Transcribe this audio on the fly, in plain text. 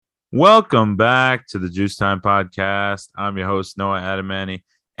Welcome back to the Juice Time Podcast. I'm your host, Noah Adamani.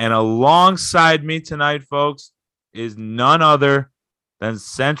 And alongside me tonight, folks, is none other than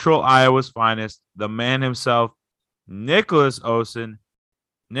Central Iowa's finest, the man himself, Nicholas Osen.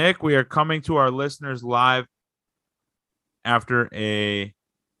 Nick, we are coming to our listeners live after a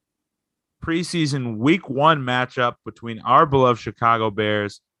preseason week one matchup between our beloved Chicago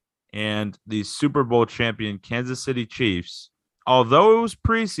Bears and the Super Bowl champion Kansas City Chiefs. Although it was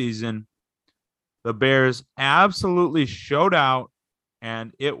preseason, the Bears absolutely showed out,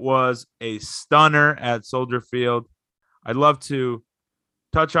 and it was a stunner at Soldier Field. I'd love to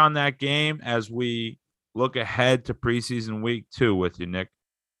touch on that game as we look ahead to preseason week 2 with you, Nick.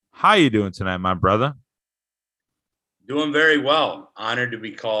 How you doing tonight, my brother? Doing very well. Honored to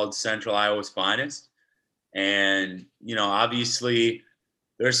be called Central Iowa's finest. And, obviously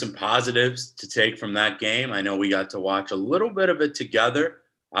there's some positives to take from that game. I know we got to watch a little bit of it together.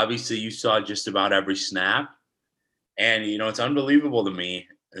 Obviously, you saw just about every snap. And, it's unbelievable to me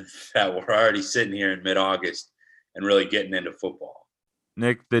that we're already sitting here in mid-August and really getting into football.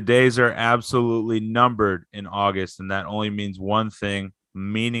 Nick, the days are absolutely numbered in August, and that only means one thing: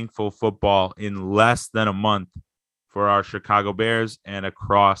 meaningful football in less than a month for our Chicago Bears and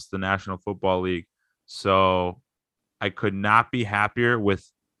across the National Football League. So I could not be happier with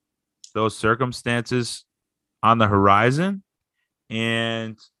those circumstances on the horizon.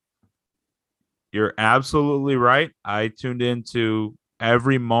 And you're absolutely right. I tuned into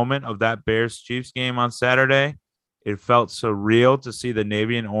every moment of that Bears Chiefs game on Saturday. It felt surreal to see the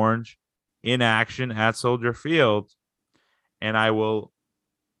Navy and Orange in action at Soldier Field. And I will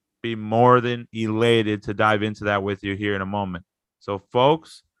be more than elated to dive into that with you here in a moment. So,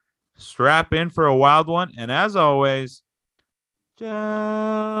 folks, strap in for a wild one. And as always,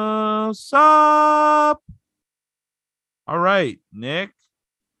 just up. All right, Nick.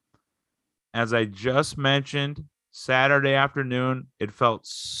 As I just mentioned, Saturday afternoon, it felt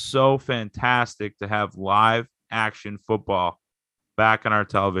so fantastic to have live action football back on our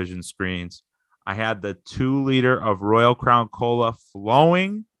television screens. I had the 2 liter of Royal Crown Cola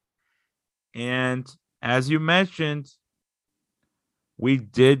flowing. And as you mentioned, we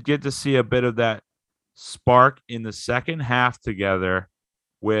did get to see a bit of that spark in the second half together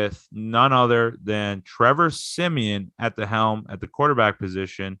with none other than Trevor Siemian at the helm at the quarterback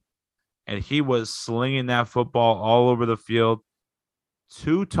position. And he was slinging that football all over the field.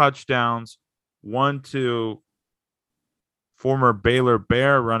 2 touchdowns, one to former Baylor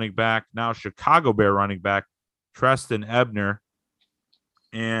Bear running back, now Chicago Bear running back, Treston Ebner.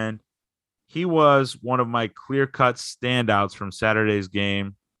 And he was one of my clear-cut standouts from Saturday's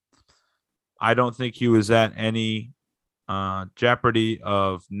game. I don't think he was at any jeopardy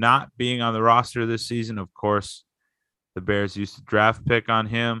of not being on the roster this season. Of course, the Bears used to draft pick on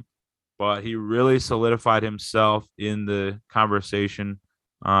him, but he really solidified himself in the conversation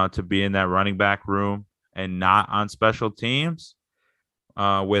to be in that running back room and not on special teams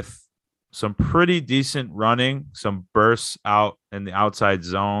with some pretty decent running, some bursts out in the outside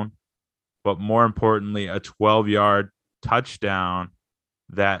zone, but more importantly, a 12-yard touchdown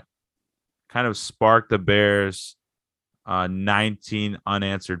that kind of sparked the Bears' 19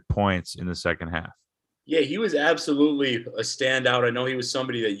 unanswered points in the second half. Yeah, he was absolutely a standout. I know he was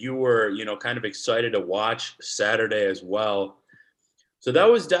somebody that you were, kind of excited to watch Saturday as well. So that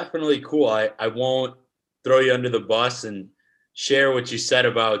was definitely cool. I won't throw you under the bus and share what you said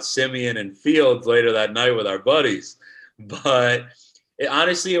about Simeon and Fields later that night with our buddies. But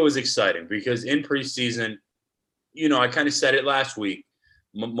honestly, it was exciting because in preseason, I kind of said it last week,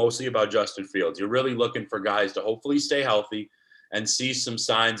 mostly about Justin Fields. You're really looking for guys to hopefully stay healthy and see some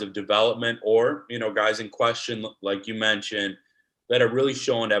signs of development or, guys in question, like you mentioned, that are really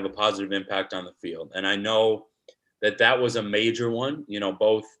showing to have a positive impact on the field. And I know that was a major one,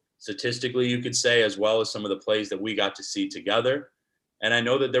 both statistically, you could say, as well as some of the plays that we got to see together. And I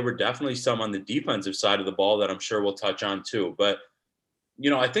know that there were definitely some on the defensive side of the ball that I'm sure we'll touch on too. But,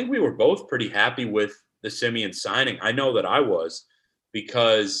 I think we were both pretty happy with the Simeon signing. I know that I was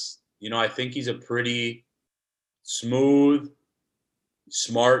because, I think he's a pretty smooth,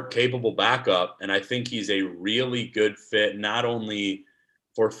 smart, capable backup. And I think he's a really good fit, not only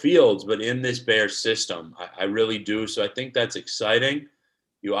for Fields, but in this Bears system. I really do. So I think that's exciting.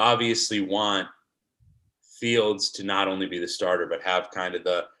 You obviously want Fields to not only be the starter, but have kind of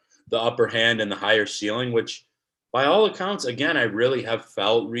the upper hand and the higher ceiling, which by all accounts, again, I really have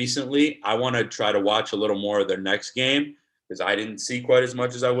felt recently. I want to try to watch a little more of their next game because I didn't see quite as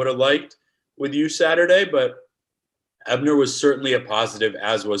much as I would have liked with you Saturday, but Ebner was certainly a positive,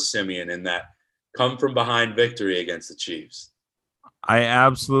 as was Simeon, in that come from behind victory against the Chiefs. I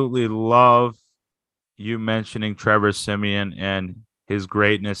absolutely love you mentioning Trevor Siemian and his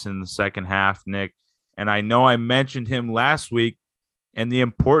greatness in the second half, Nick. And I know I mentioned him last week and the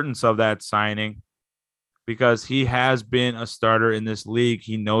importance of that signing because he has been a starter in this league.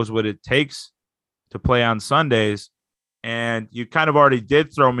 He knows what it takes to play on Sundays. And you kind of already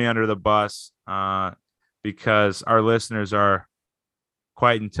did throw me under the bus because our listeners are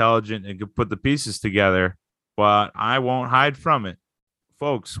quite intelligent and can put the pieces together, but I won't hide from it.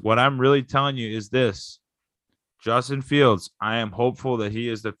 Folks, what I'm really telling you is this: Justin Fields, I am hopeful that he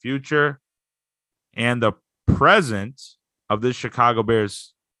is the future and the present of this Chicago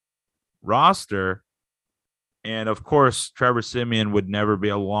Bears roster. And of course, Trevor Siemian would never be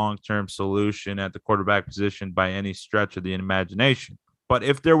a long term solution at the quarterback position by any stretch of the imagination. But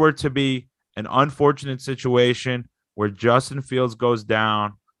if there were to be an unfortunate situation where Justin Fields goes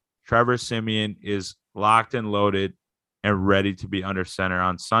down, Trevor Siemian is locked and loaded and ready to be under center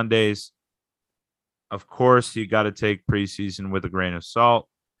on Sundays. Of course, you got to take preseason with a grain of salt,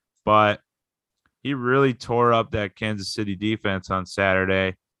 but he really tore up that Kansas City defense on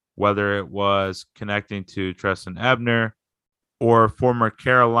Saturday, whether it was connecting to Treston Ebner or former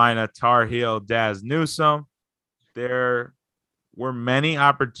Carolina Tar Heel Daz Newsome. There were many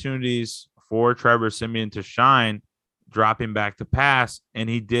opportunities for Trevor Siemian to shine, dropping back to pass, and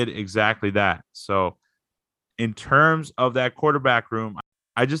he did exactly that. So, in terms of that quarterback room,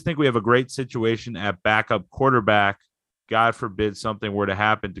 I just think we have a great situation at backup quarterback. God forbid something were to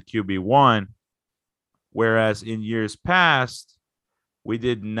happen to QB1. Whereas in years past, we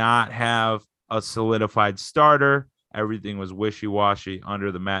did not have a solidified starter. Everything was wishy-washy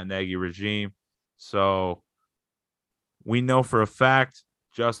under the Matt Nagy regime. So we know for a fact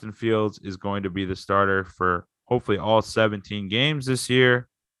Justin Fields is going to be the starter for hopefully all 17 games this year.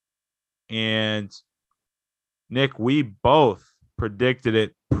 And Nick, we both predicted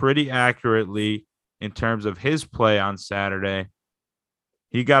it pretty accurately in terms of his play on Saturday.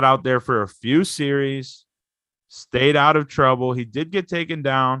 He got out there for a few series, stayed out of trouble. He did get taken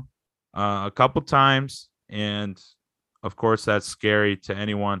down a couple times. And of course, that's scary to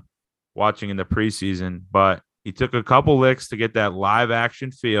anyone watching in the preseason. But he took a couple licks to get that live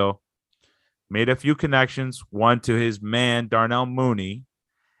action feel, made a few connections, one to his man, Darnell Mooney,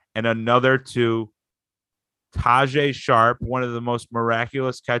 and another to Tajay Sharp, one of the most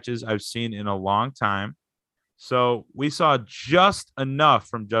miraculous catches I've seen in a long time. So we saw just enough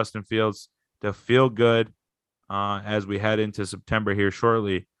from Justin Fields to feel good as we head into September here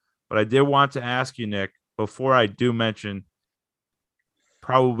shortly. But I did want to ask you, Nick, before I do mention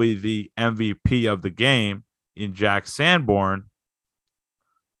probably the MVP of the game in Jack Sanborn,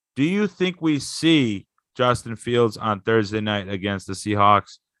 do you think we see Justin Fields on Thursday night against the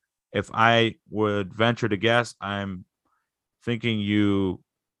Seahawks? If I would venture to guess, I'm thinking you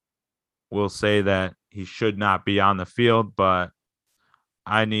will say that he should not be on the field, but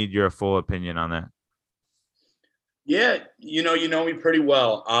I need your full opinion on that. Yeah, you know me pretty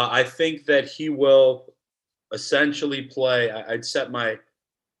well. I think that he will essentially play. I'd set my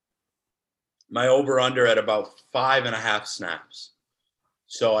over under at about 5.5 snaps.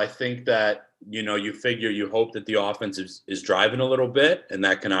 So I think that, you figure, you hope that the offense is driving a little bit, and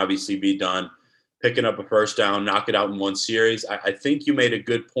that can obviously be done picking up a first down, knock it out in one series. I think you made a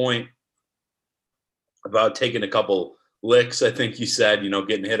good point about taking a couple licks. I think you said,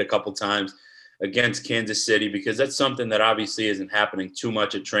 getting hit a couple times against Kansas City, because that's something that obviously isn't happening too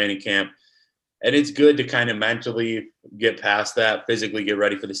much at training camp. And it's good to kind of mentally get past that, physically get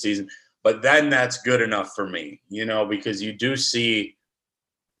ready for the season. But then that's good enough for me, because you do see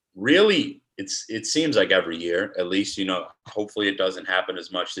really, it seems like every year, at least, hopefully it doesn't happen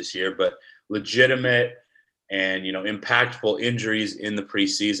as much this year, but legitimate and, impactful injuries in the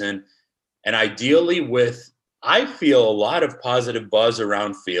preseason. And ideally I feel a lot of positive buzz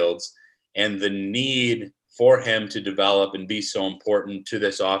around Fields and the need for him to develop and be so important to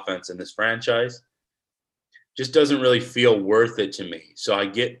this offense and this franchise just doesn't really feel worth it to me. So I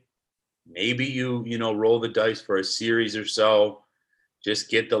get, maybe you roll the dice for a series or so, just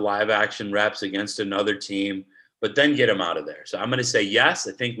get the live action reps against another team, but then get him out of there. So I'm going to say yes.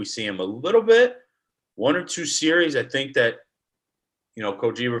 I think we see him a little bit, one or two series. I think that,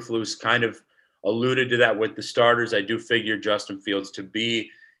 Coach Eberflus kind of alluded to that with the starters. I do figure Justin Fields to be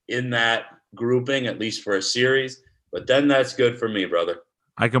in that grouping, at least for a series, but then that's good for me, brother.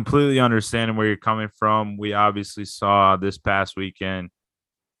 I completely understand where you're coming from. We obviously saw this past weekend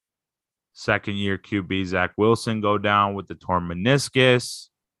second-year QB Zach Wilson go down with the torn meniscus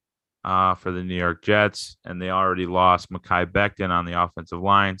for the New York Jets, and they already lost Mekhi Becton on the offensive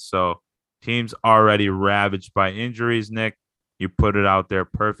line. So teams already ravaged by injuries, Nick. You put it out there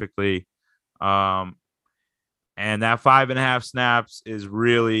perfectly. And that 5.5 snaps is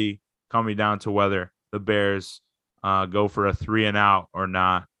really coming down to whether the Bears go for a 3-and-out or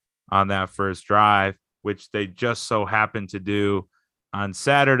not on that first drive, which they just so happened to do on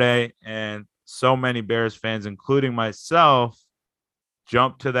Saturday. And so many Bears fans, including myself,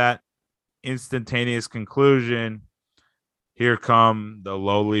 jumped to that instantaneous conclusion. Here come the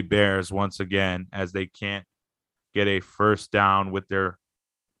lowly Bears once again, as they can't get a first down with their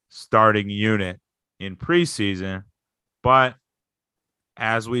starting unit in preseason. But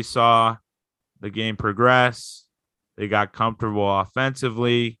as we saw the game progress, they got comfortable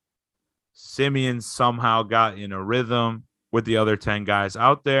offensively. Simeon somehow got in a rhythm with the other 10 guys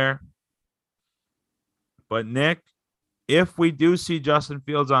out there. But Nick, if we do see Justin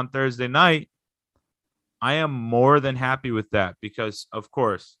Fields on Thursday night, I am more than happy with that because, of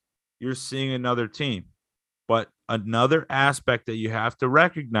course, you're seeing another team. But another aspect that you have to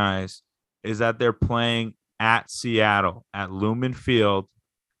recognize is that they're playing at Seattle, at Lumen Field,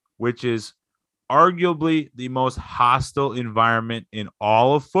 which is arguably the most hostile environment in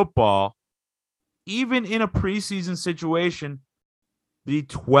all of football. Even in a preseason situation, the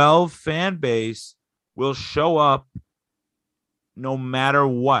 12 fan base will show up no matter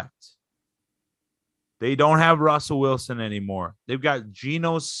what. They don't have Russell Wilson anymore. They've got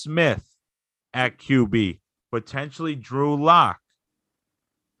Geno Smith at QB, potentially Drew Lock.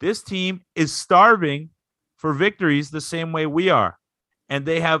 This team is starving for victories the same way we are, and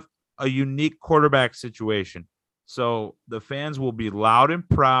they have a unique quarterback situation. So the fans will be loud and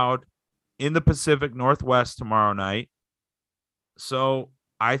proud in the Pacific Northwest tomorrow night. So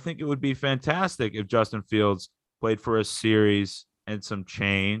I think it would be fantastic if Justin Fields played for a series and some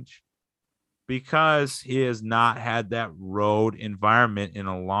change, because he has not had that road environment in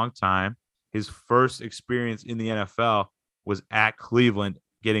a long time. His first experience in the NFL was at Cleveland,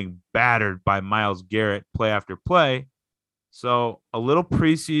 getting battered by Myles Garrett play after play. So a little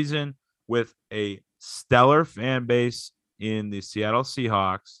preseason with a stellar fan base in the Seattle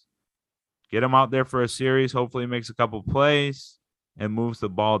Seahawks. Get him out there for a series. Hopefully he makes a couple plays and moves the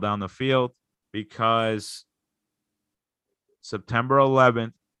ball down the field, because September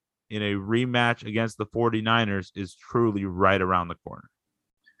 11th in a rematch against the 49ers is truly right around the corner.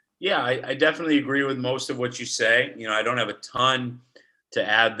 Yeah, I definitely agree with most of what you say. I don't have a ton to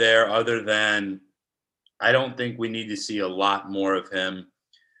add there other than I don't think we need to see a lot more of him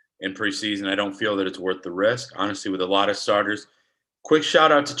in preseason. I don't feel that it's worth the risk, honestly, with a lot of starters. Quick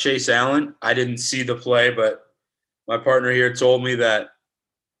shout out to Chase Allen. I didn't see the play, but my partner here told me that,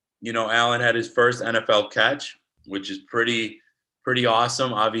 Allen had his first NFL catch, which is pretty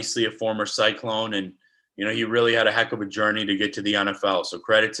awesome. Obviously a former Cyclone, and, he really had a heck of a journey to get to the NFL. So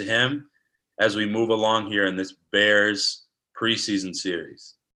credit to him as we move along here in this Bears preseason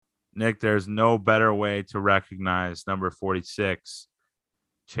series. Nick, there's no better way to recognize number 46,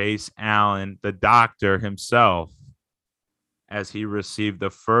 Chase Allen, the doctor himself, as he received the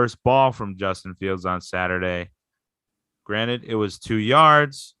first ball from Justin Fields on Saturday. Granted, it was 2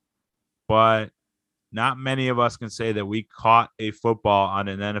 yards, but not many of us can say that we caught a football on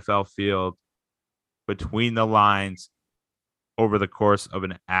an NFL field between the lines over the course of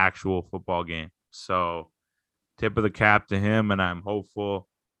an actual football game. So tip of the cap to him, and I'm hopeful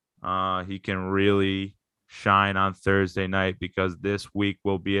he can really shine on Thursday night, because this week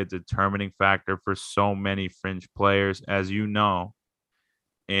will be a determining factor for so many fringe players, as you know.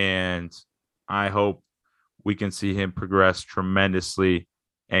 And I hope we can see him progress tremendously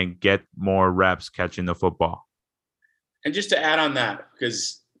and get more reps catching the football. And just to add on that,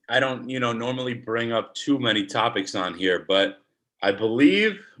 because I don't, normally bring up too many topics on here, but I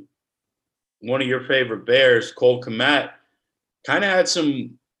believe one of your favorite Bears, Cole Kmet, kind of had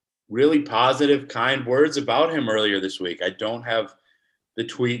some really positive, kind words about him earlier this week. I don't have the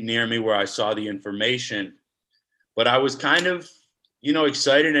tweet near me where I saw the information, but I was kind of,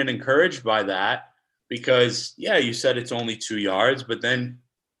 excited and encouraged by that, because, yeah, you said it's only 2 yards, but then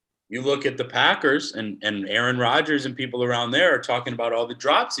you look at the Packers and Aaron Rodgers and people around there are talking about all the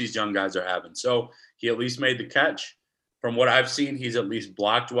drops these young guys are having. So he at least made the catch. From what I've seen, he's at least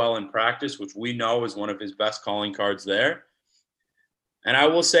blocked well in practice, which we know is one of his best calling cards there. And I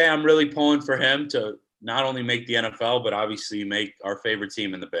will say I'm really pulling for him to not only make the NFL, but obviously make our favorite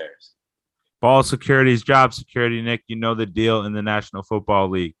team in the Bears. Ball security is job security, Nick. You know the deal in the National Football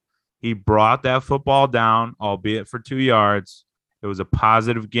League. He brought that football down, albeit for 2 yards. It was a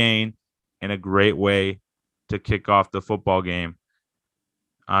positive gain and a great way to kick off the football game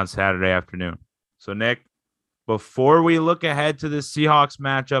on Saturday afternoon. So, Nick, before we look ahead to the Seahawks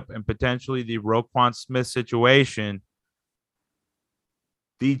matchup and potentially the Roquan Smith situation,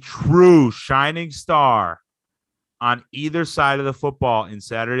 the true shining star on either side of the football in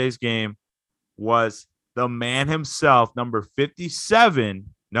Saturday's game was the man himself, number 57.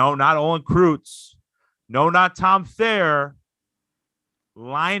 No, not Olin Kreutz. No, not Tom Thayer.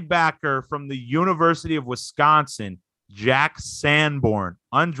 Linebacker from the University of Wisconsin, Jack Sanborn,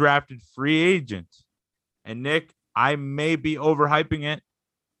 undrafted free agent. And Nick, I may be overhyping it,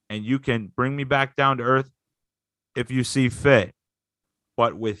 and you can bring me back down to earth if you see fit.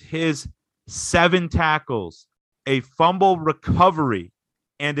 But with his 7 tackles, a fumble recovery,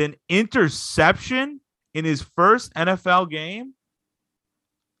 and an interception in his first NFL game,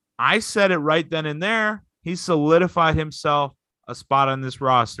 I said it right then and there. He solidified himself a spot on this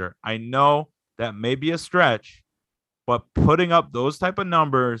roster. I know that may be a stretch, but putting up those type of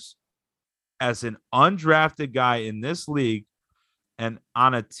numbers as an undrafted guy in this league and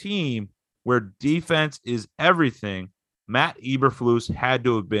on a team where defense is everything, Matt Eberflus had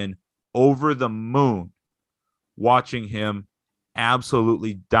to have been over the moon watching him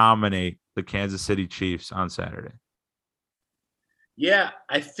absolutely dominate the Kansas City Chiefs on Saturday. Yeah,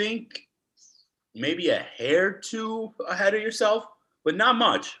 I think maybe a hair too ahead of yourself, but not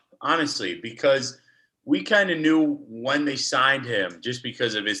much, honestly, because we kind of knew when they signed him just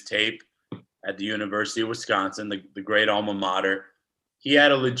because of his tape at the University of Wisconsin, the great alma mater. He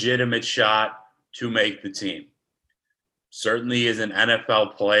had a legitimate shot to make the team. Certainly is an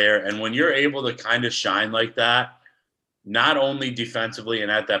NFL player. And when you're able to kind of shine like that, not only defensively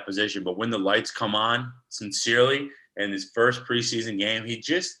and at that position, but when the lights come on, sincerely, in his first preseason game,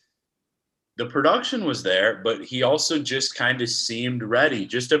 the production was there, but he also just kind of seemed ready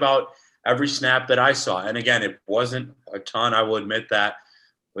just about every snap that I saw. And again, it wasn't a ton, I will admit that,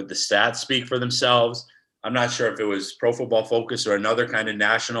 but the stats speak for themselves. I'm not sure if it was Pro Football Focus or another kind of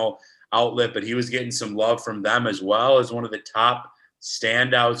national outlet, but he was getting some love from them as well as one of the top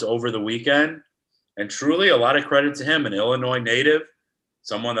standouts over the weekend. And truly a lot of credit to him, an Illinois native,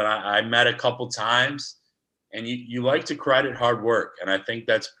 someone that I met a couple times. And you like to credit hard work. And I think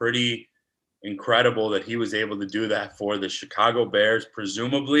that's pretty incredible that he was able to do that for the Chicago Bears,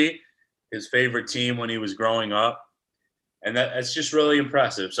 presumably his favorite team when he was growing up. And that's just really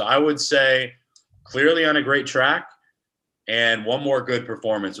impressive. So I would say clearly on a great track, and one more good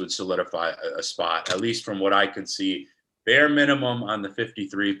performance would solidify a spot, at least from what I could see, bare minimum on the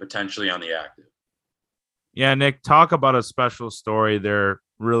 53, potentially on the active. Yeah, Nick, talk about a special story. There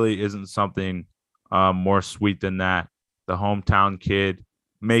really isn't something more sweet than that. The hometown kid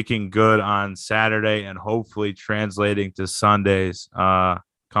making good on Saturday and hopefully translating to Sundays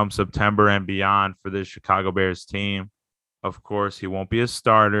come September and beyond for this Chicago Bears team. Of course, he won't be a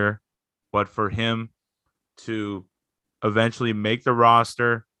starter, but for him to eventually make the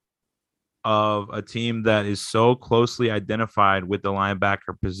roster of a team that is so closely identified with the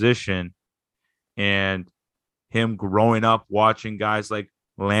linebacker position, and him growing up watching guys like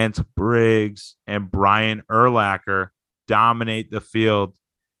Lance Briggs and Brian Urlacher dominate the field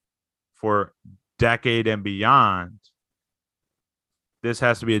for decade and beyond. This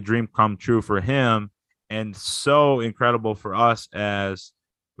has to be a dream come true for him, and so incredible for us as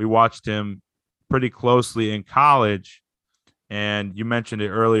we watched him pretty closely in college. And you mentioned it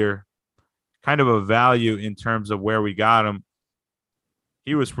earlier, kind of a value in terms of where we got him.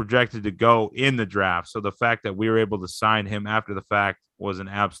 He was projected to go in the draft. So the fact that we were able to sign him after the fact was an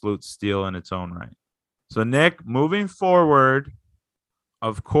absolute steal in its own right. So, Nick, moving forward,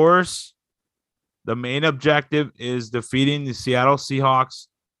 of course, the main objective is defeating the Seattle Seahawks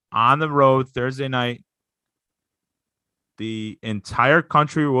on the road Thursday night. The entire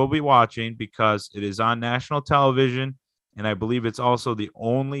country will be watching because it is on national television, and I believe it's also the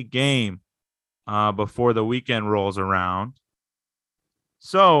only game before the weekend rolls around.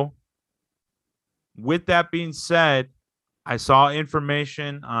 So, with that being said, I saw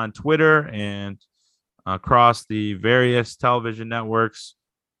information on Twitter and across the various television networks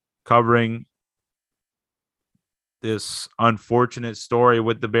covering this unfortunate story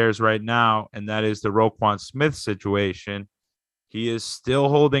with the Bears right now, and that is the Roquan Smith situation. He is still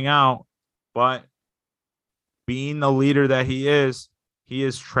holding out, but being the leader that he is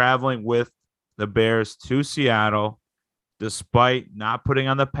traveling with the Bears to Seattle, despite not putting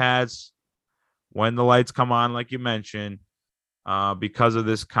on the pads when the lights come on, like you mentioned, because of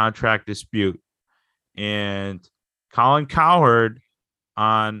this contract dispute. And Colin Cowherd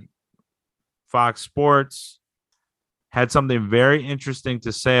on Fox Sports had something very interesting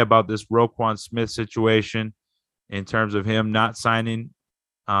to say about this Roquan Smith situation in terms of him not signing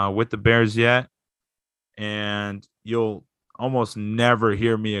with the Bears yet. And you'll almost never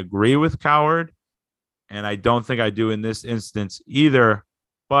hear me agree with Cowherd. And I don't think I do in this instance either.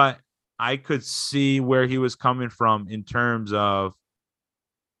 but I could see where he was coming from in terms of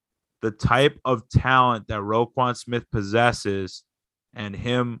the type of talent that Roquan Smith possesses and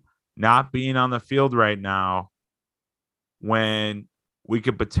him not being on the field right now when we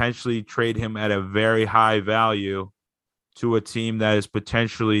could potentially trade him at a very high value to a team that is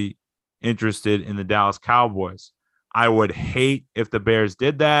potentially interested in the Dallas Cowboys. I would hate if the Bears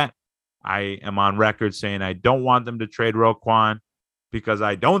did that. I am on record saying I don't want them to trade Roquan because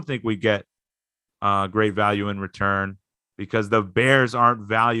I don't think we get great value in return because the Bears aren't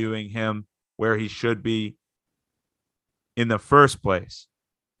valuing him where he should be in the first place.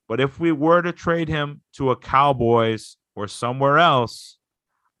 But if we were to trade him to a Cowboys or somewhere else,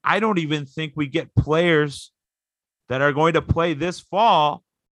 I don't even think we get players that are going to play this fall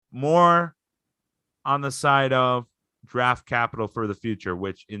more on the side of draft capital for the future,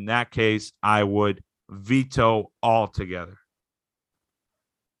 which in that case, I would veto altogether.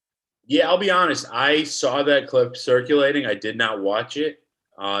 Yeah, I'll be honest. I saw that clip circulating. I did not watch it.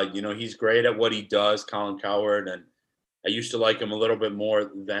 He's great at what he does, Colin Cowherd, and I used to like him a little bit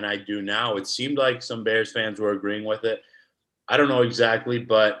more than I do now. It seemed like some Bears fans were agreeing with it. I don't know exactly,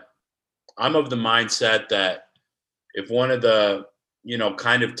 but I'm of the mindset that if one of the,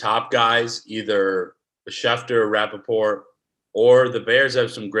 kind of top guys, either Schefter, Rappaport, or the Bears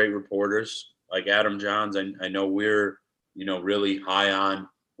have some great reporters like Adam Johns. I know we're, really high on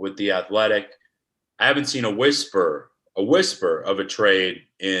with The Athletic. I haven't seen a whisper of a trade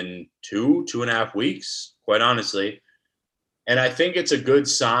in 2.5 weeks, quite honestly. And I think it's a good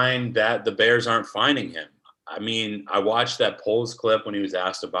sign that the Bears aren't finding him. I mean, I watched that Poles clip when he was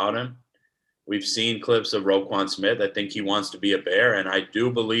asked about him. We've seen clips of Roquan Smith. I think he wants to be a Bear. And I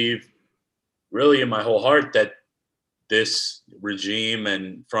do believe, really in my whole heart, that this regime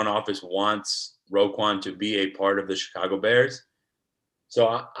and front office wants Roquan to be a part of the Chicago Bears.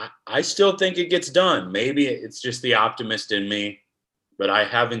 So I still think it gets done. Maybe it's just the optimist in me, but I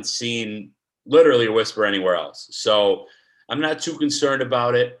haven't seen literally a whisper anywhere else. So I'm not too concerned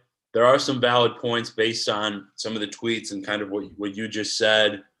about it. There are some valid points based on some of the tweets and kind of what you just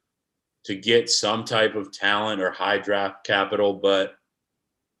said to get some type of talent or high draft capital. But I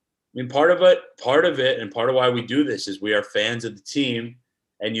mean, part of it, and part of why we do this is we are fans of the team,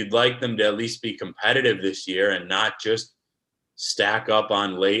 and you'd like them to at least be competitive this year and not just stack up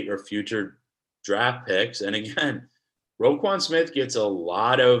on late or future draft picks. And again, Roquan Smith gets a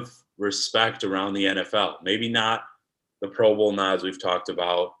lot of respect around the NFL. Maybe not the Pro Bowl nods we've talked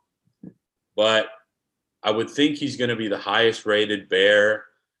about, but I would think he's going to be the highest rated Bear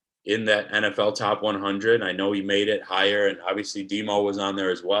in that NFL top 100. I know he made it higher, and obviously Demo was on there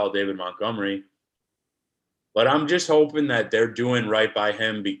as well, David Montgomery. But I'm just hoping that they're doing right by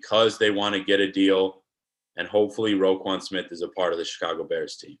him because they want to get a deal, and hopefully Roquan Smith is a part of the Chicago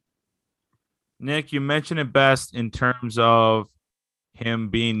Bears team. Nick, you mentioned it best in terms of him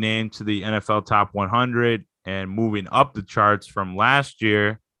being named to the NFL top 100 and moving up the charts from last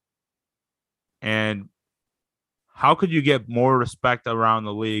year. And how could you get more respect around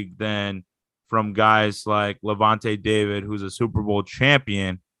the league than from guys like Levante David, who's a Super Bowl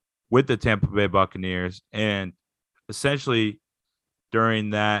champion with the Tampa Bay Buccaneers, and essentially during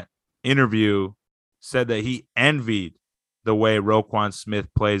that interview said that he envied the way Roquan Smith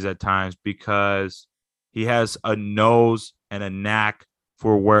plays at times because he has a nose and a knack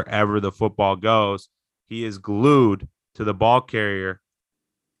for wherever the football goes. He is glued to the ball carrier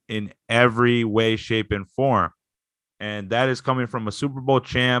in every way, shape, and form. And that is coming from a Super Bowl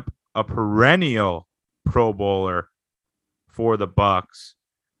champ, a perennial Pro Bowler for the Bucs.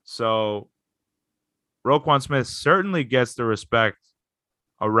 So Roquan Smith certainly gets the respect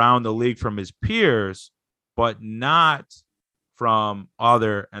around the league from his peers, but not from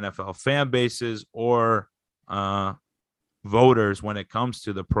other NFL fan bases or voters when it comes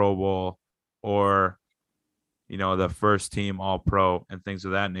to the Pro Bowl or, the first team All Pro and things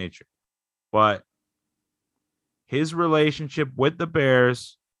of that nature. But his relationship with the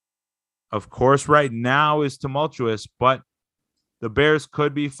Bears, of course, right now is tumultuous, but the Bears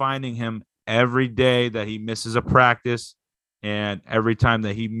could be finding him every day that he misses a practice and every time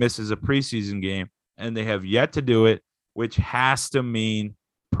that he misses a preseason game, and they have yet to do it, which has to mean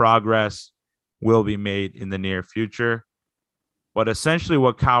progress will be made in the near future. But essentially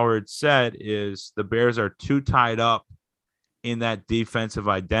what Cowherd said is the Bears are too tied up in that defensive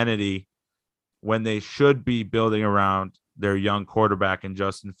identity when they should be building around their young quarterback in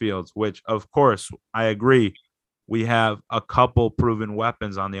Justin Fields, which, of course, I agree. We have a couple proven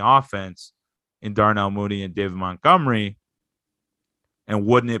weapons on the offense in Darnell Mooney and David Montgomery. And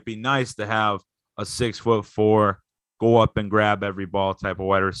wouldn't it be nice to have a 6'4" go up and grab every ball type of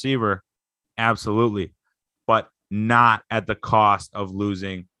wide receiver. Absolutely. But not at the cost of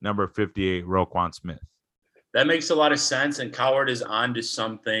losing number 58, Roquan Smith. That makes a lot of sense. And Coward is onto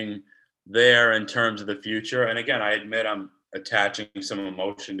something there in terms of the future. And again, I admit I'm attaching some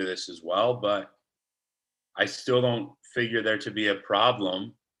emotion to this as well, but I still don't figure there to be a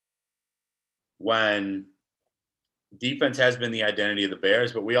problem when defense has been the identity of the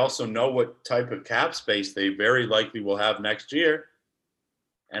Bears, but we also know what type of cap space they very likely will have next year.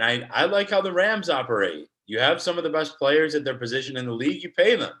 And I like how the Rams operate. You have some of the best players at their position in the league, you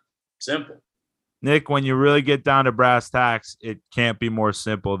pay them. Simple. Nick, when you really get down to brass tacks, it can't be more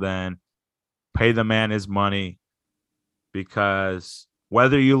simple than pay the man his money, because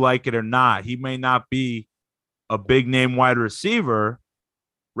whether you like it or not, he may not be a big name wide receiver,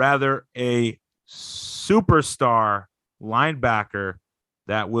 rather a superstar linebacker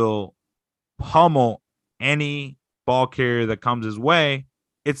that will pummel any ball carrier that comes his way.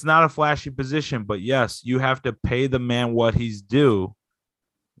 It's not a flashy position, but yes, you have to pay the man what he's due.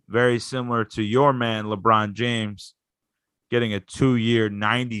 Very similar to your man, LeBron James, getting a 2-year,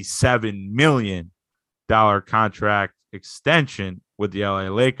 $97 million contract extension with the LA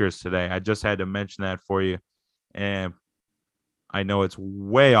Lakers today. I just had to mention that for you. And I know it's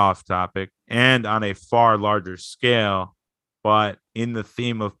way off topic and on a far larger scale, but in the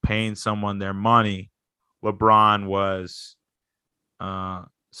theme of paying someone their money, LeBron was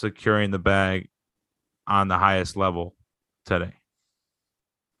securing the bag on the highest level today.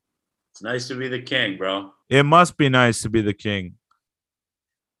 It's nice to be the king, bro. It must be nice to be the king.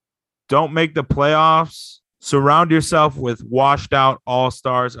 Don't make the playoffs. Surround yourself with washed out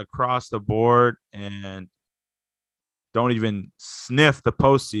all-stars across the board and don't even sniff the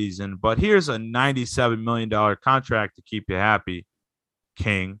postseason. But here's a $97 million contract to keep you happy,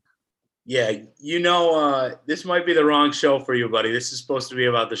 king. Yeah, this might be the wrong show for you, buddy. This is supposed to be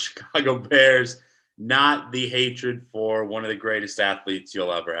about the Chicago Bears, not the hatred for one of the greatest athletes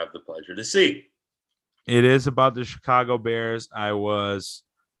you'll ever have the pleasure to see. It is about the Chicago Bears. I was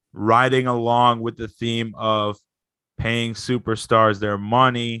riding along with the theme of paying superstars their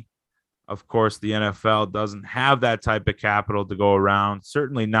money. Of course, the NFL doesn't have that type of capital to go around,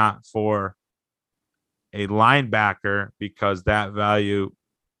 certainly not for a linebacker, because that value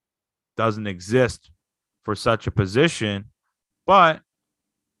doesn't exist for such a position. But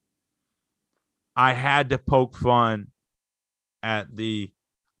I had to poke fun at the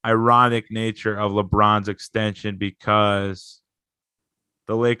ironic nature of LeBron's extension, because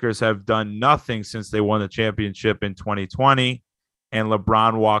the Lakers have done nothing since they won the championship in 2020, and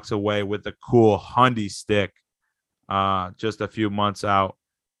LeBron walks away with a cool Hyundai stick just a few months out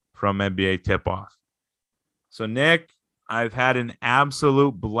from NBA tip-off. So, Nick, I've had an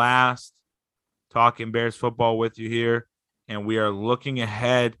absolute blast talking Bears football with you here, and we are looking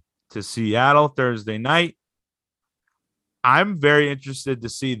ahead to Seattle Thursday night. I'm very interested to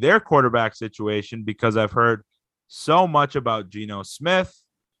see their quarterback situation, because I've heard so much about Geno Smith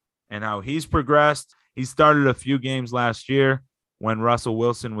and how he's progressed. He started a few games last year when Russell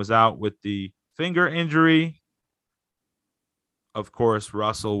Wilson was out with the finger injury. Of course,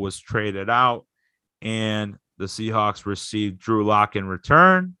 Russell was traded out, and the Seahawks received Drew Lock in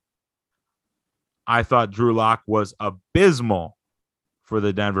return. I thought Drew Lock was abysmal for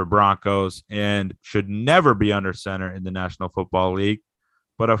the Denver Broncos and should never be under center in the National Football League,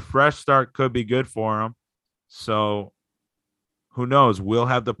 but a fresh start could be good for him. So who knows? We'll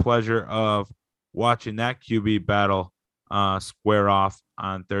have the pleasure of watching that QB battle square off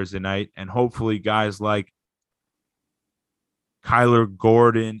on Thursday night, and hopefully guys like Kyler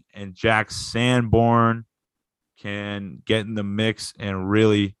Gordon and Jack Sanborn can get in the mix and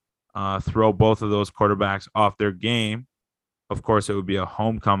really throw both of those quarterbacks off their game. Of course, it would be a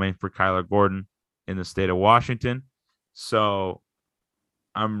homecoming for Kyler Gordon in the state of Washington. So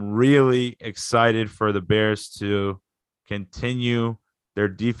I'm really excited for the Bears to continue their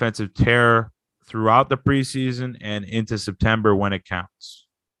defensive terror throughout the preseason and into September when it counts.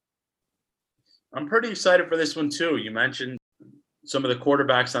 I'm pretty excited for this one too. You mentioned some of the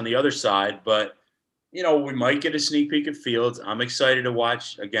quarterbacks on the other side, but we might get a sneak peek at Fields. I'm excited to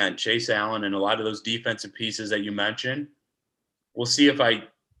watch, again, Chase Allen and a lot of those defensive pieces that you mentioned. We'll see if I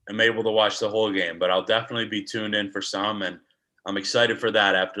am able to watch the whole game, but I'll definitely be tuned in for some, and I'm excited for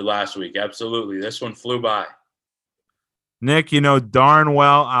that after last week. Absolutely. This one flew by. Nick, darn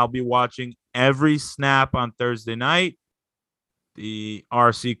well I'll be watching every snap on Thursday night. The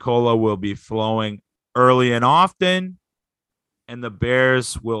RC Cola will be flowing early and often, and the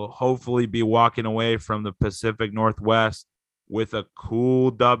Bears will hopefully be walking away from the Pacific Northwest with a cool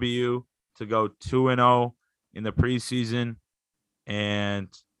W to go 2-0 in the preseason and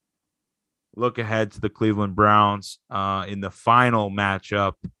look ahead to the Cleveland Browns in the final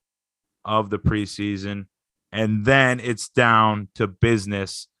matchup of the preseason. And then it's down to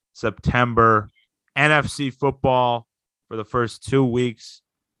business. September, NFC football for the first 2 weeks.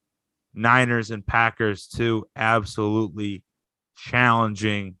 Niners and Packers, two absolutely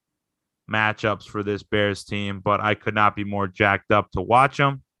challenging matchups for this Bears team, but I could not be more jacked up to watch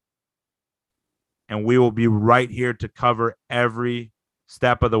them. And we will be right here to cover every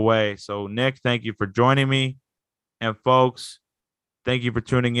step of the way. So, Nick, thank you for joining me. And, folks, thank you for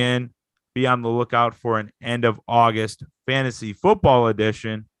tuning in. Be on the lookout for an end of August fantasy football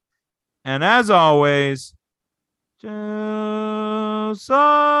edition. And as always, just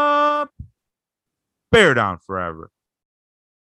up, bear down forever.